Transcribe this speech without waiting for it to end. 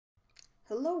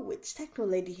Hello, it's Techno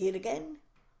Lady here again,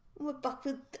 and we're back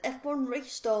with F1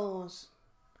 Race Stars,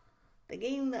 the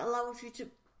game that allows you to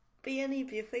be any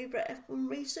of your favourite F1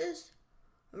 racers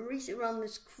and race around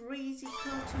this crazy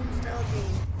cartoon style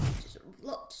game, which is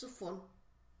lots of fun.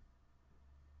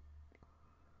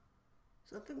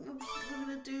 So I think we're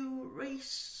going to do a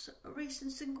race in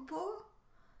Singapore.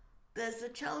 There's the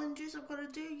challenges I've got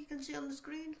to do, you can see on the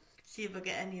screen. See if I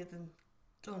get any of them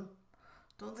done.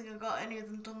 Don't think I got any of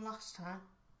them done last time.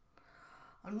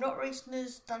 I'm not racing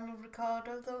as Daniel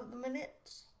Ricciardo though at the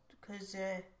minute because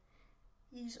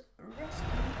he's rescued.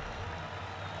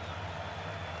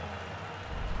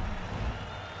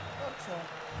 Not sure.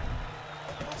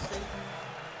 We'll see.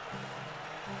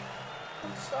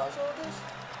 On stars orders.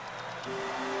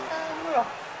 And we're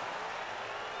off.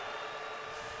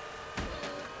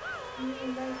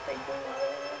 And then take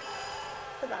over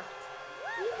for that.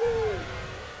 Woohoo!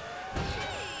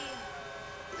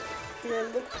 Yeah,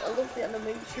 I love the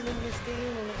animation in this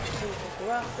game, I love the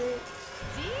graphics,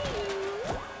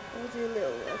 all the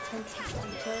little attention to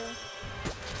detail.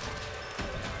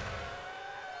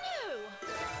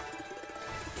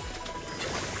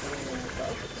 Got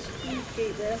a speed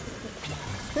gate there.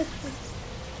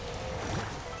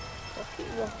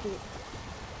 Rocket.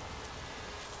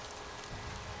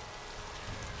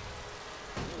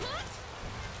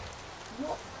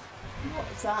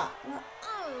 What's that?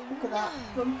 Look at that,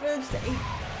 from first to 8th,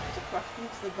 it's crashing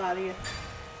into the barrier.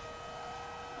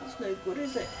 That's no good,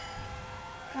 is it?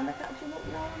 Can I catch him up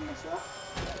now on this lap?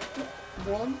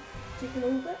 1, taking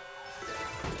over.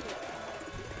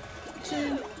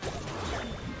 2.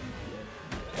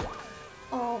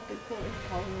 Oh, big quarter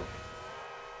power up.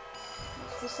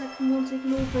 That's the second one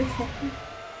taking over again. I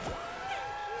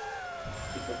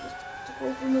think I just took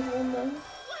over another one now.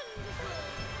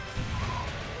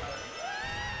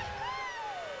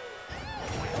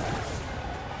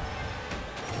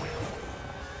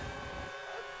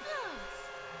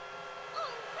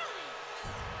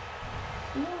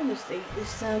 No mistake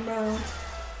this time round.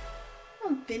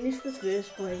 I'm finished with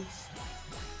first place.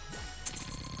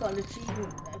 Got an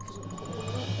achievement there for something.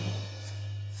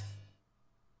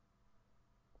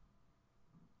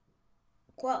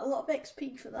 Quite a lot of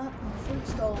XP for that, and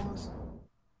 3 stars.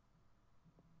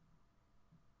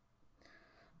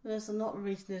 There's a lot of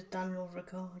racing as Daniel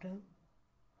Ricciardo.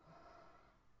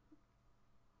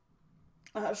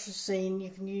 That's just saying you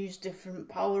can use different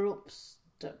power-ups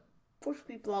to push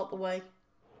people out the way.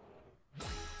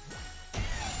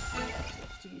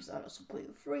 Let's use that as a point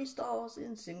of 3 stars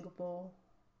in Singapore.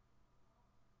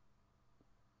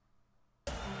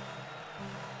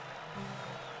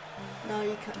 Now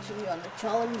you're catching me on a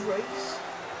challenge race.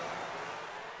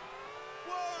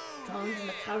 Challenging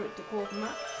a character called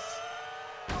Max.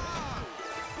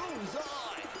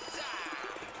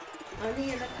 I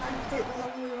need a kind of take the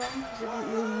long way around because I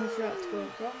don't know how far to go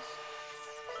across.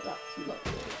 So that's not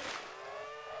good.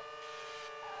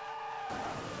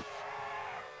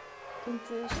 In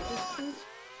first distance,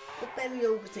 but barely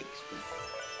overtakes me.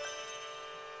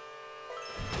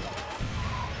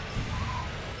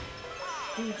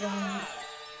 Speed round.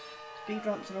 Speed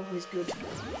ramps are always good. Speed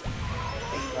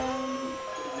round.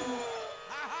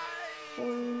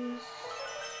 Boys.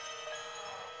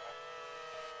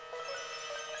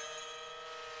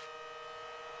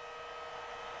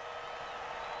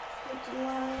 Good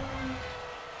line.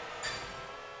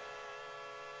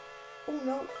 Oh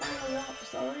no, final lap,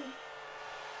 sorry.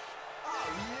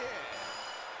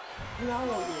 Now I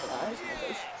realise I go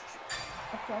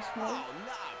across more.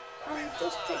 And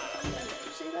just take the minute,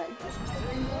 you see that? Just take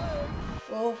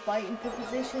the we're all fighting for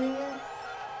position here.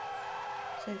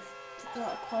 So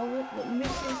that power up that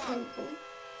misses thankfully.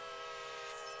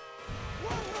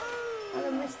 And I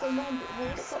missed the run, but if I would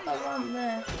have got that run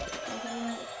there, I would have been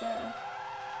much better.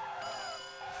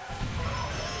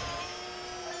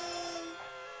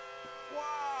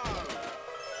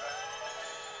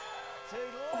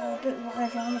 Oh, a bit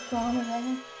wide around the corner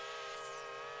there.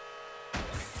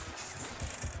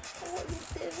 Oh, what are you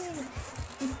doing?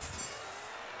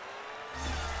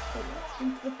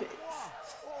 Into the pits.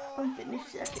 I'm finished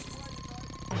second.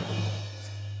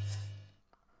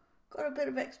 Got a bit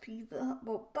of XP for that,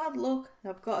 but bad luck.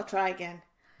 I've got to try again.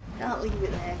 Can't leave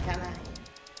it there, can I?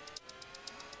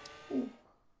 Ooh.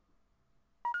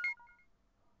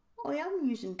 Oh, I am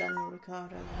using Daniel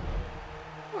Ricciardo.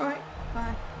 Alright,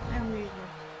 fine. I am using it.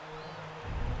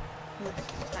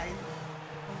 This time.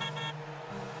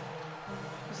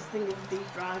 There's the thing with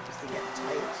these drivers, they get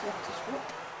tired, so you have to swap.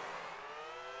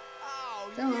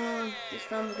 Come on, this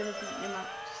time we're going to beat you, Max.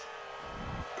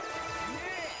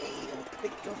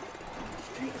 Big jump.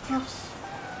 Straight across.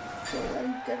 Don't let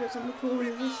him get us on the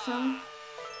corner this time.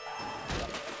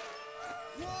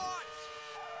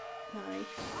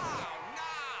 Nice.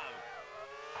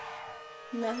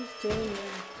 Nice turn,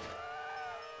 yeah.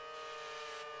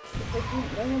 They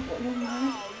didn't know, but never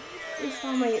mind. This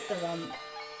time I hit the ramp.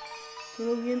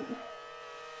 Brilliant.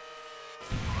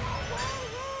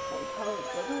 I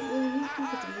don't really need to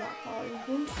because I'm that far in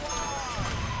front.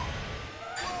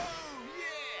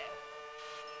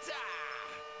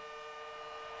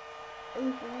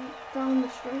 Over, down the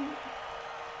straight.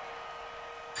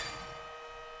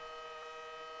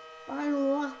 Final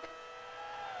lap.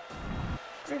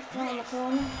 Drift down the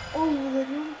corner, over the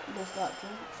jump, love that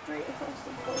jump, straight across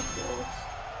the golf course.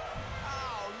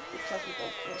 Looks like a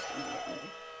golf course to me,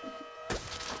 anyway.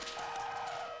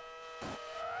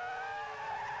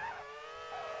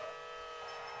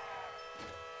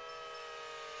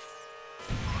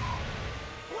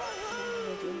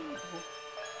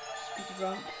 Speed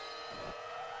ramp.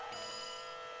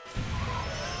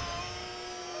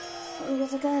 The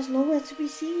other guy's nowhere to be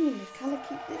seen, and he's kind of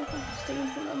keep it up and stay in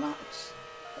front of Max.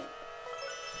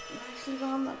 Nicely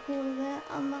round that corner there,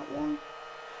 and that one.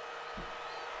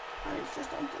 And it's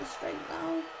just onto the straight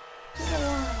now. To the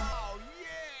line.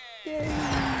 Yay!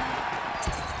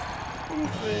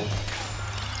 Finish through.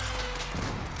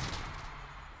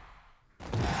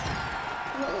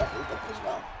 And it leveled up as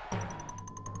well.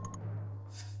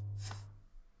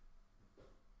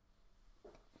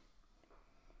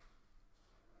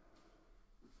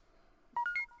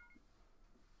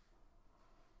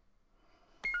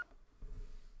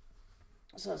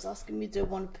 So it's asking me, do I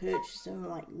want to purchase them? I'm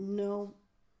like, no.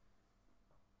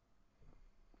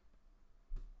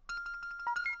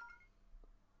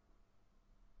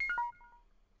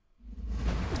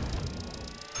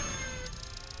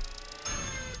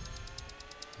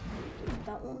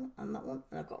 That one, and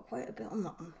I got quite a bit on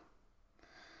that one.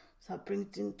 So that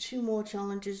brings in 2 more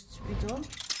challenges to be done.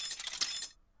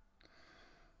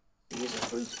 These are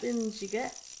free spins you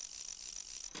get.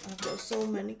 I've got so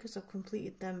many because I've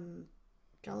completed them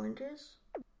challenges.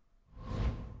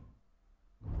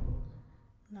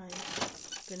 Nice.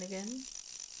 Spin again.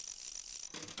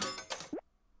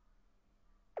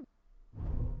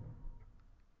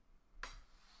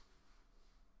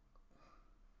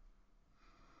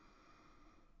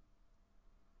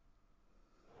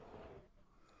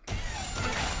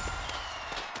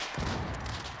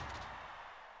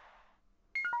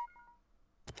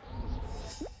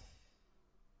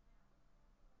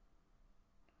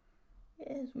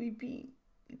 Yes, we beat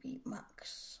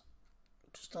Max.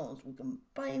 Just as we can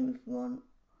buy him if we want.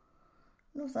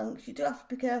 No thanks. You do have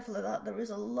to be careful of that. There is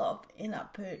a lot of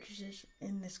in-app purchases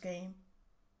in this game.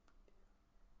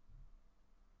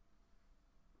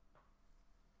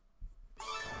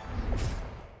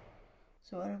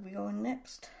 So where are we going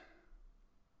next?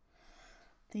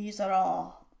 These are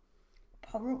our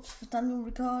power-ups for Daniel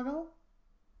Ricciardo.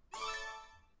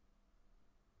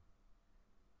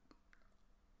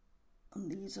 And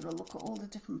these are a look at all the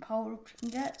different power-ups you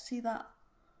can get. See that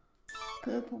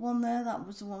purple one there? That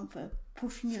was the one for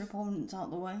pushing your opponents out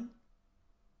of the way.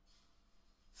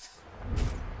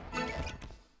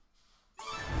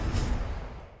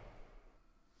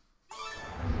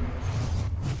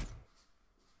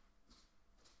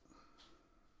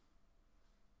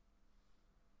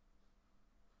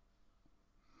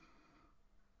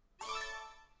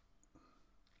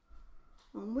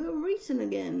 And we're racing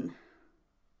again.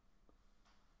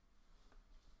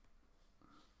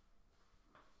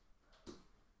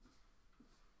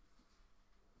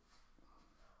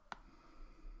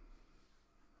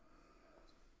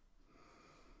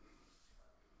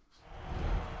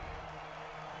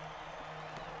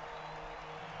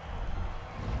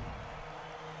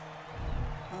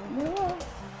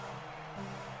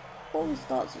 Always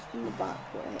starts us from the back,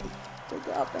 but hey, we'll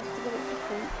get our best to get up the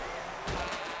front.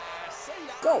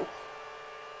 Go!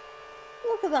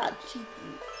 Look at that cheeky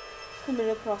coming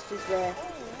across his there.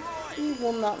 He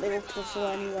won that little tussle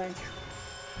anyway.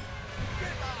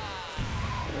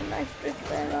 And a nice drift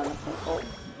there around the front. Oh,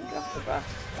 get off the grass.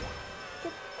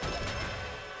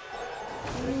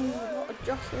 A lot of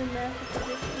jostling there for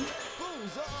position.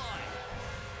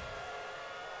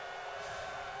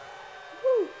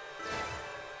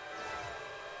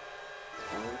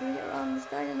 Get around this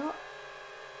guy or not?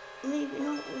 Maybe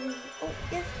not. Oh,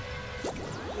 yes.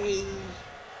 Hey.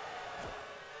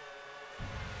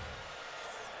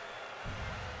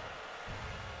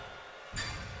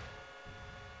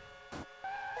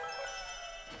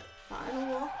 Final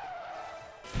walk.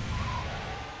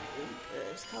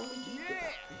 First, how would you do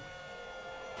that?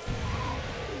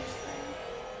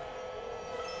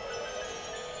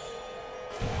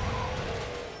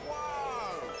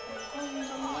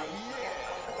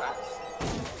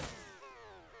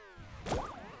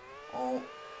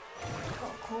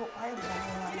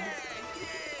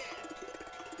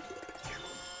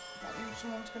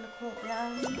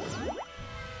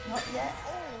 Not yet.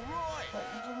 But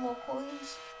some more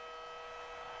coins.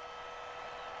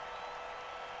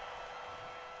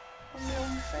 And we're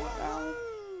on straight round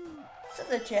to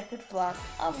the checkered flag,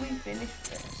 and we finished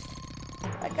first.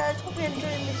 Right guys, hope you're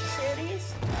enjoying this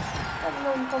series. Let me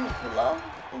know in the comments below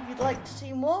if you'd like to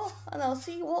see more, and I'll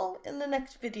see you all in the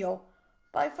next video.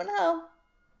 Bye for now.